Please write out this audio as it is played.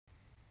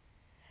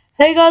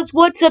Hey guys,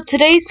 what's up?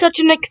 Today's such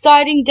an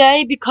exciting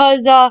day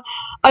because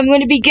I'm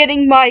going to be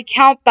getting my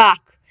account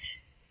back.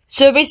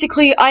 So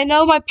basically, I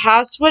know my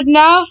password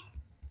now.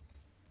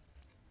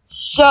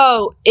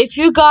 So, if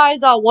you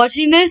guys are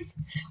watching this,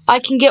 I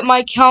can get my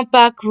account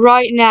back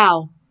right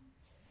now.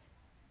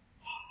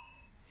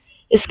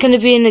 It's going to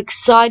be an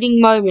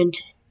exciting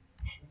moment.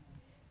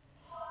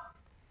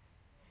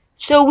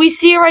 So, we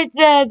see right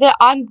there that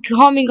I'm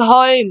coming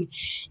home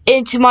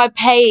into my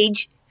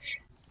page.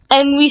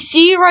 And we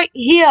see right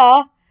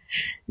here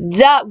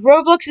that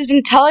Roblox has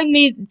been telling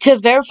me to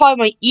verify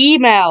my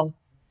email.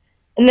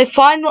 And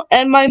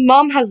my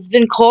mom has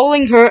been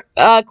calling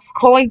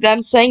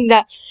them, saying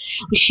that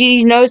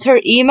she knows her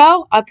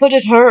email. I put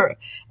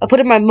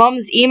my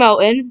mom's email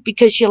in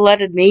because she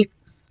letted me,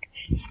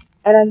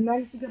 and I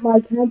managed to get my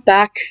account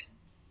back.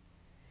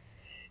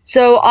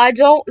 So I'll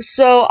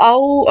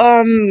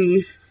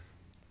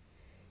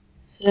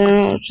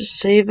just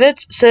save it.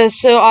 So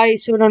I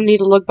don't need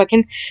to log back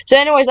in. So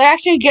anyways, I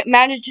actually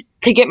managed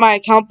to get my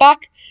account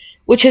back,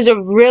 which is a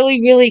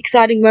really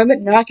exciting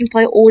moment. Now I can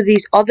play all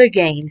these other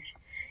games.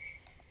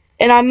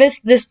 And I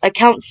missed this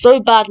account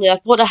so badly, I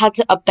thought I had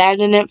to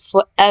abandon it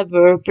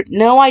forever, but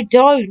no I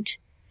don't.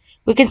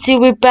 We can see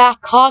we're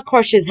back. Car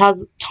Crushes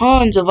has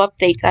tons of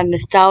updates I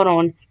missed out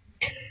on.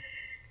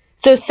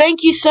 So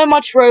thank you so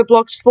much,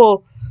 Roblox,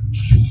 for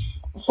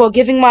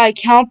giving my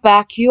account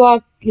back. You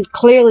are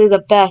clearly the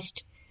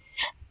best.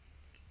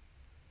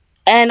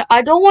 And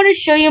I don't want to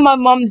show you my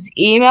mom's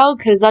email,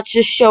 because that's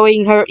just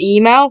showing her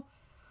email.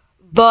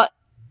 But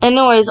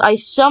anyways, I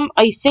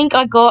think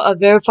I got a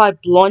verified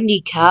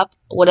blondie cap,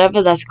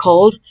 whatever that's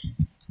called.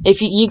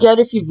 If you get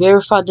if you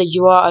verify that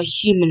you are a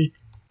human.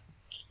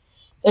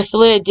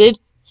 Hopefully I did.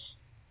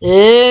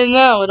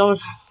 No, I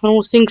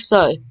don't think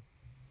so.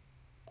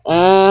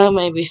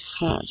 Maybe.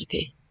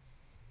 Okay.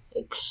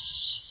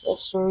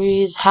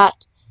 Accessories, hat.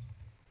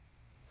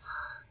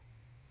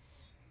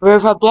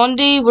 Verified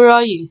blondie, where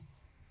are you?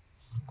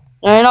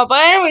 No,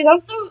 but anyways,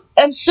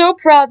 I'm so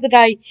proud that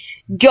I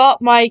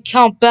got my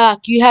account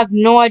back. You have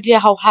no idea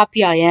how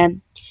happy I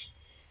am.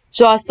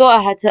 So I thought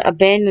I had to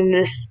abandon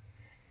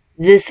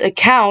this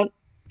account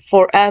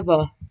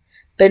forever.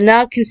 But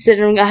now,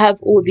 considering I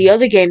have all the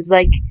other games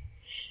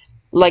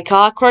like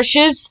Car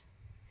Crushes,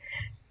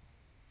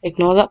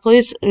 ignore that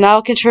please.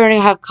 Now considering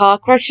I have Car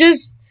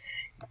Crushes,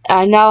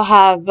 I now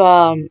have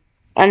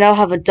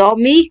Adopt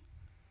Me,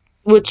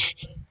 which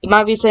you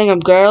might be saying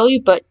I'm girly,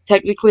 but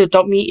technically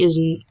Adopt Me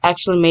isn't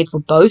actually made for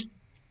both.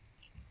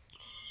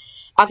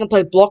 I can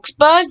play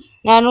Bloxburg.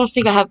 Now, I don't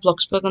think I have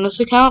Bloxburg on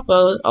this account,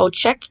 but I'll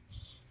check.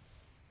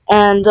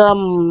 And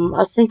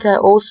I think I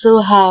also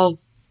have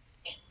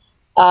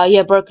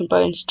Broken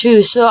Bones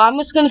too. So I'm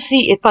just gonna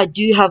see if I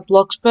do have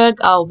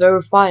Bloxburg. I'll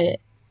verify it.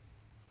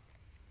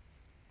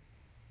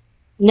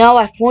 No,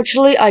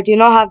 unfortunately, I do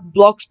not have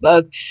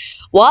Bloxburg.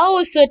 While I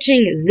was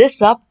searching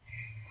this up,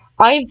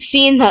 I've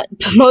seen that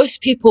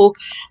most people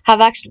have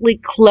actually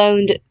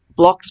cloned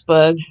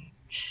Bloxburg,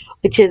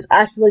 which is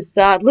actually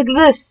sad. Look at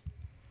this.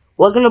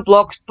 Welcome to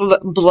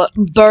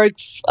Bloxburg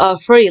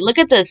free. Look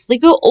at this.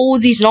 Look at all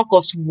these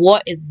knockoffs.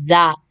 What is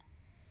that?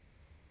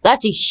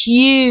 That's a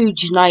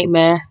huge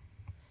nightmare.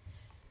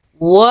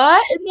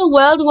 What in the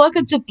world?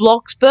 Welcome to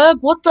Bloxburg.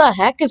 What the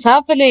heck is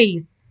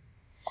happening?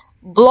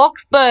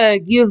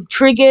 Bloxburg, you've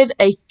triggered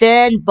a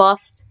fan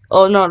bust.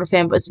 Oh, not a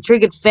fan bust. You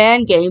triggered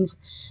fan games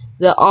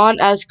that aren't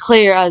as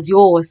clear as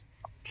yours.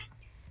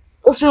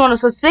 Let's be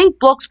honest, I think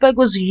Bloxburg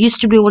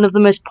used to be one of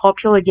the most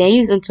popular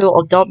games until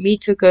Adopt Me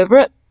took over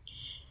it.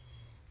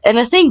 And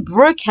I think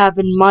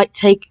Brookhaven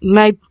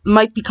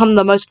might become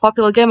the most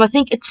popular game. I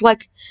think it's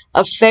like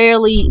a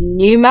fairly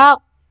new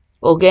map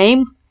or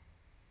game.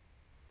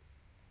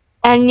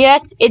 And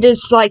yet it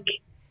is like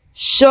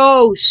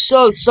so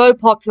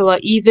popular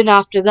even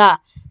after that.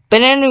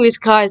 But anyways,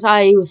 guys,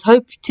 I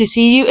hope to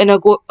see you, and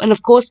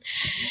of course,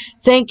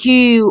 thank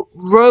you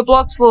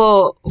Roblox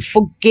for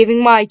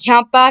giving my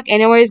account back.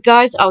 Anyways,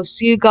 guys, I'll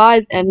see you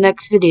guys in the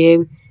next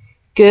video.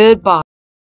 Goodbye.